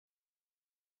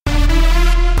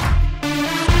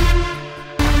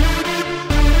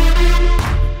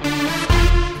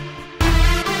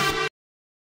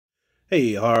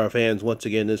Hey, horror fans, once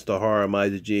again, it's the Horror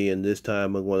Miser G, and this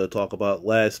time I'm going to talk about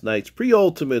last night's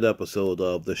penultimate episode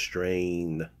of The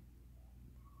Strain.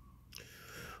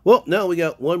 Well, now we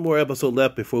got one more episode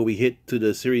left before we hit to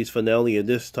the series finale, and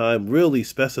this time really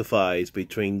specifies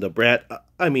between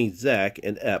Zach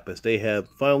and Ep, as they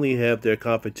finally have their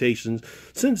confrontations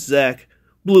since Zach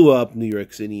blew up New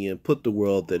York City and put the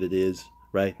world that it is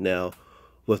right now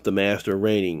with the Master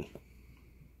reigning.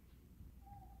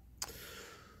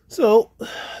 So,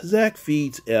 Zach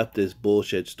feeds Ep this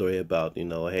bullshit story about,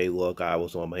 hey, look, I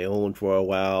was on my own for a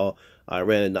while. I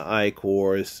ran into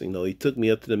I-Course. He took me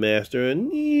up to the Master,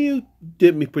 and he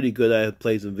did me pretty good. I had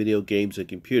played some video games and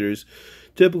computers.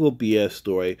 Typical BS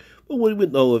story. But we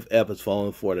wouldn't know if Ep has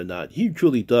fallen for it or not. He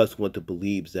truly does want to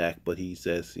believe Zach, but he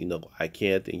says, I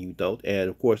can't and you don't. And,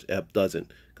 of course, Ep doesn't.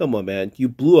 Come on, man. You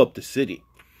blew up the city.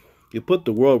 You put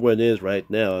the world where it is right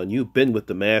now, and you've been with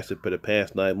the Master for the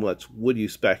past 9 months. What do you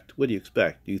expect? What do you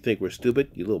expect? Do you think we're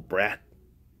stupid, you little brat?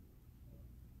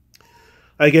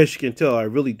 I guess you can tell I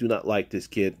really do not like this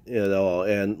kid at all.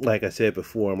 And like I said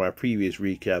before in my previous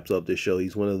recaps of this show,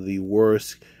 he's one of the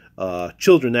worst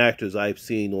children actors I've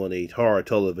seen on a horror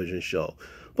television show.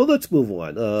 But let's move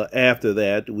on. After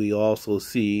that, we also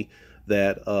see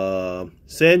that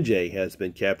Sanjay has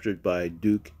been captured by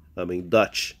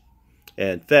Dutch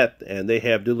and Fett, and they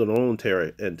have their own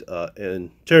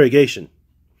interrogation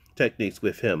techniques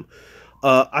with him.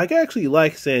 I actually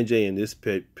like Sanjay in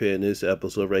this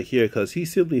episode right here, because he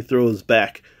simply throws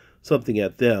back something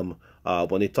at them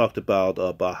when they talked about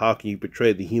how can you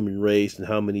portray the human race and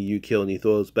how many you kill, and he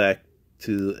throws back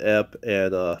to Ep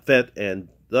and Fett and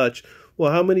Dutch.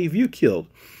 Well, how many of you killed?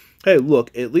 Hey,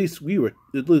 look, at least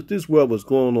this world was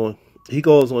going on. He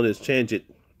goes on his tangent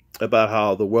about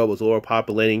how the world was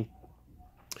overpopulating.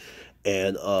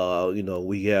 And,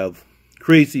 we have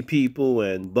crazy people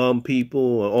and bum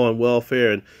people on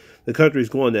welfare, and the country's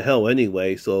going to hell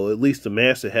anyway, so at least the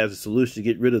Master has a solution to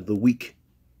get rid of the weak.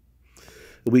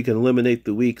 We can eliminate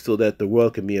the weak so that the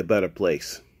world can be a better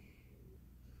place.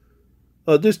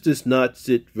 This does not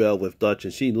sit well with Dutch,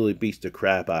 and she really beats the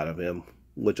crap out of him,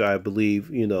 which I believe,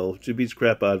 she beats the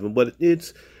crap out of him, but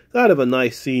it's kind of a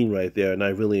nice scene right there, and I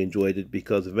really enjoyed it,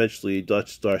 because eventually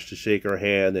Dutch starts to shake her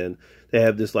hand, and they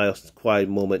have this last quiet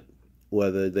moment,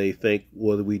 whether they think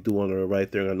whether we do on the right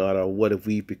thing or not, or what have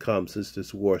we become since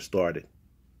this war started.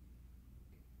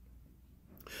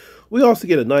 We also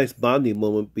get a nice bonding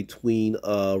moment between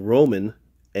Roman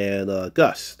and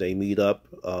Gus. They meet up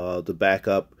to back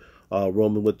up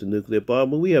Roman with the nuclear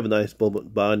bomb, but we have a nice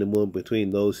bonding moment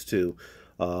between those two.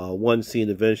 One scene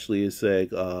eventually is saying,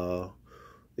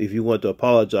 if you want to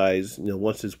apologize,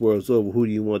 once this war is over, who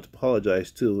do you want to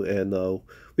apologize to? And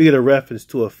we get a reference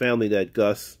to a family that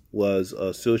Gus was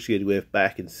associated with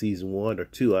back in season 1 or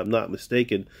 2, I'm not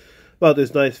mistaken, about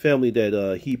this nice family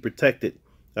that he protected,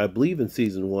 I believe in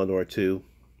season 1 or 2,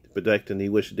 protecting. He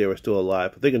wished they were still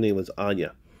alive. I think her name was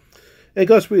Anya. And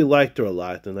Gus really liked her a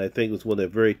lot, and I think it was one of the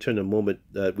very tender moments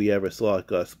that we ever saw at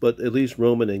Gus. But at least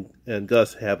Roman and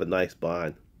Gus have a nice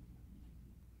bond.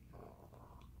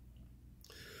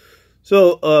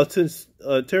 So, since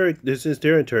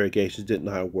their interrogations did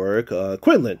not work,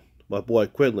 Quinlan, my boy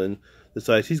Quinlan,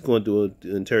 decides he's going to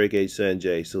interrogate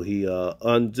Sanjay. So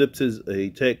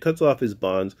he cuts off his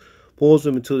bonds, pulls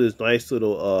him into this nice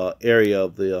little area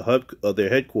of their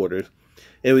headquarters,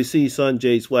 and we see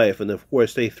Sanjay's wife, and of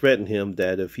course they threaten him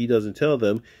that if he doesn't tell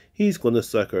them, he's going to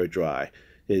suck her dry.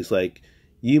 It's like,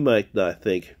 you might not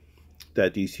think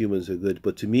that these humans are good,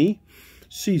 but to me,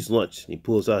 she's lunch. He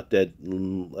pulls out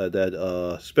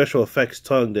that special effects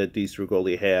tongue that these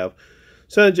Rigoli have.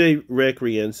 Sanjay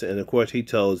recreants, and of course he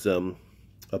tells them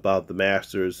about the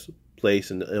Master's place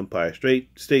in the Empire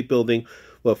State Building,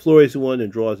 but Flores one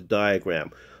and draws a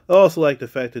diagram. I also like the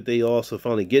fact that they also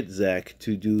finally get Zach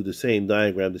to do the same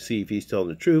diagram to see if he's telling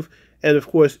the truth, and of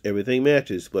course everything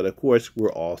matches, but of course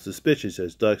we're all suspicious.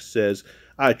 As Dutch says,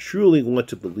 I truly want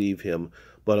to believe him,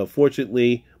 but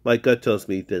unfortunately my gut tells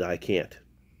me that I can't.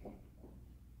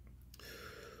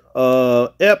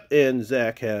 Ep and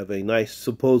Zach have a nice,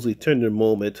 supposedly tender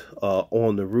moment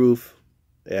on the roof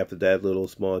after that little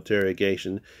small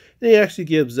interrogation. And he actually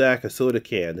gives Zach a soda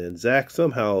can, and Zach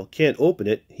somehow can't open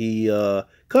it. He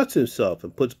cuts himself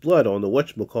and puts blood on the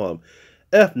whatchamacallit.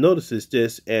 Ep notices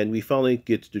this, and we finally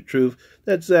get to the truth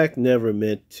that Zach never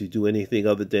meant to do anything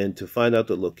other than to find out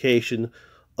the location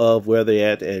of where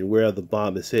they're at and where the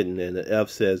bomb is hidden. And Ep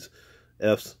says,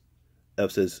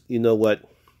 you know what?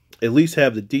 At least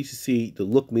have the decency to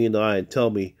look me in the eye and tell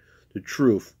me the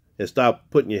truth, and stop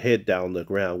putting your head down on the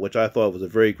ground, which I thought was a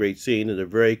very great scene and a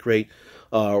very great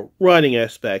writing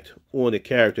aspect on the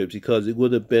characters, because it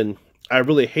would have been I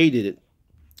really hated it.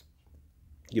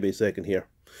 Give me a second here.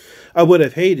 I would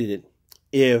have hated it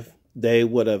if they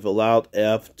would have allowed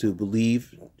F to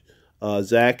believe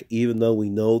Zach, even though we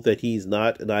know that he's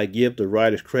not. And I give the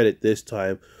writers credit this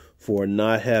time for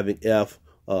not having F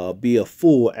be a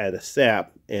fool and a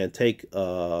sap and take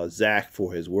Zach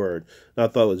for his word. And I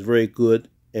thought it was very good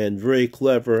and very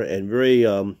clever and very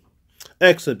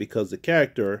excellent, because the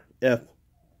character, F.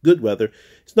 Goodweather,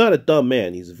 he's not a dumb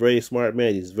man. He's a very smart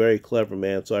man. He's a very clever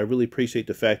man. So I really appreciate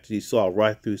the fact that he saw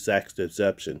right through Zach's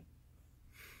deception.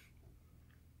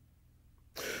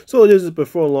 So it isn't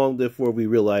before long, therefore, we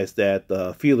realize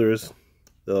that feelers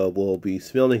will be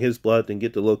smelling his blood and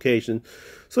get the location.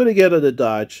 So they get the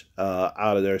Dodge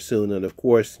out of there soon. And of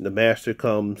course, the master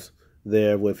comes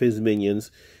there with his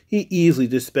minions. He easily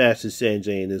dispatches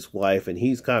Sanjay and his wife, and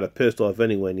he's kind of pissed off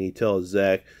anyway. And he tells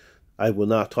Zach, I will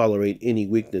not tolerate any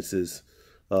weaknesses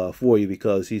for you,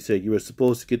 because he said you were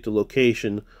supposed to get the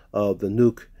location of the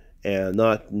nuke and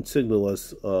not signal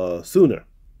us sooner.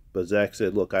 But Zach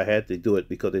said, look, I had to do it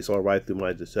because they saw right through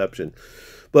my deception.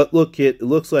 But look, kid, it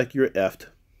looks like you're effed,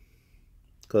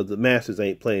 because the Masters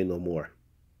ain't playing no more.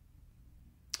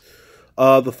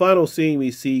 The final scene, we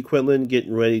see Quinlan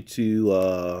getting ready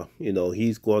to,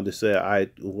 he's going to say,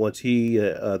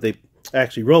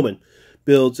 Roman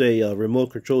builds a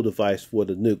remote control device for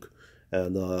the nuke.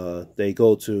 And they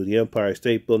go to the Empire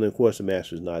State Building. Of course, the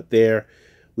Master's not there.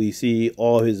 We see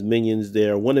all his minions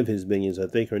there. One of his minions, I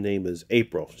think her name is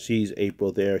April. She's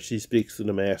April there. She speaks to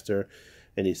the Master.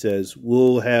 And he says,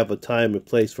 we'll have a time and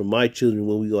place for my children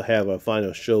when we will have our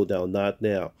final showdown, not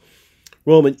now.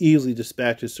 Roman easily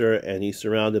dispatches her, and he's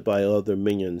surrounded by other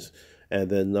minions. And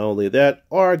then not only that,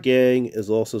 our gang is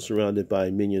also surrounded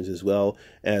by minions as well,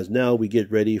 as now we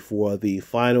get ready for the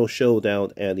final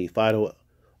showdown and the final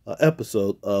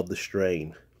episode of The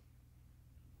Strain.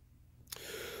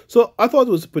 So I thought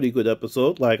it was a pretty good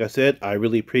episode. Like I said, I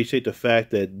really appreciate the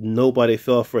fact that nobody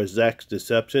fell for Zach's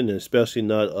deception, and especially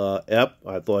not Ep.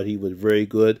 I thought he was very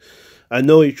good. I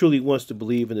know he truly wants to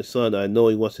believe in his son. I know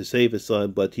he wants to save his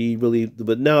son, but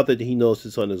now that he knows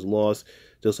his son is lost,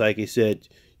 just like he said,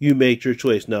 you made your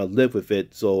choice, now live with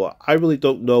it. So I really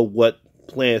don't know what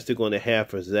plans they're going to have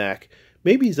for Zach.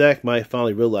 Maybe Zach might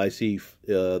finally realize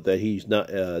that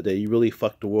he really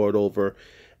fucked the world over,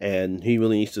 and he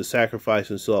really needs to sacrifice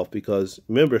himself, because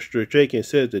remember, Strategian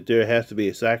says that there has to be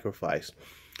a sacrifice.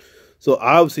 So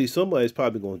obviously somebody's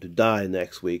probably going to die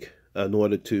next week in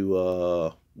order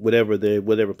to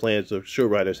whatever plans the show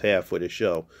writers have for the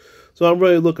show. So I'm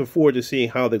really looking forward to seeing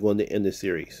how they're going to end the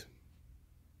series.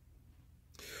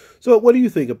 So what do you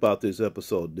think about this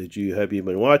episode? Have you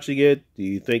been watching it? Do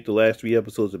you think the last 3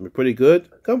 episodes have been pretty good?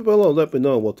 Comment below and let me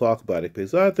know, and we'll talk about it,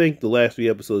 because I think the last 3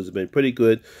 episodes have been pretty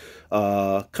good.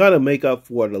 Kind of make up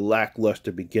for the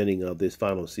lackluster beginning of this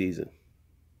final season.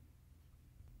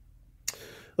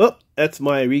 Well, that's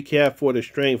my recap for The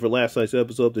Strain, for last night's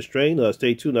episode of The Strain.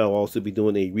 Stay tuned. I'll also be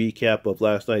doing a recap of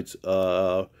last night's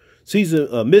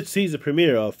mid-season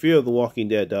premiere of Fear of the Walking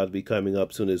Dead. That'll be coming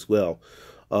up soon as well.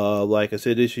 Like I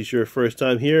said, this is your first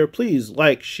time here, please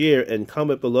like, share, and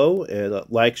comment below. And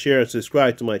like, share, and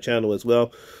subscribe to my channel as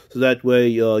well. So that way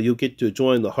you'll get to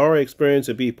join the horror experience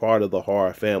and be part of the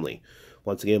horror family.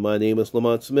 Once again, my name is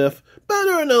Lamont Smith,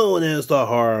 better known as the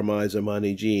Horror Miser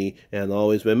Monty G. And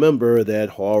always remember that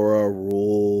horror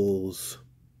rules.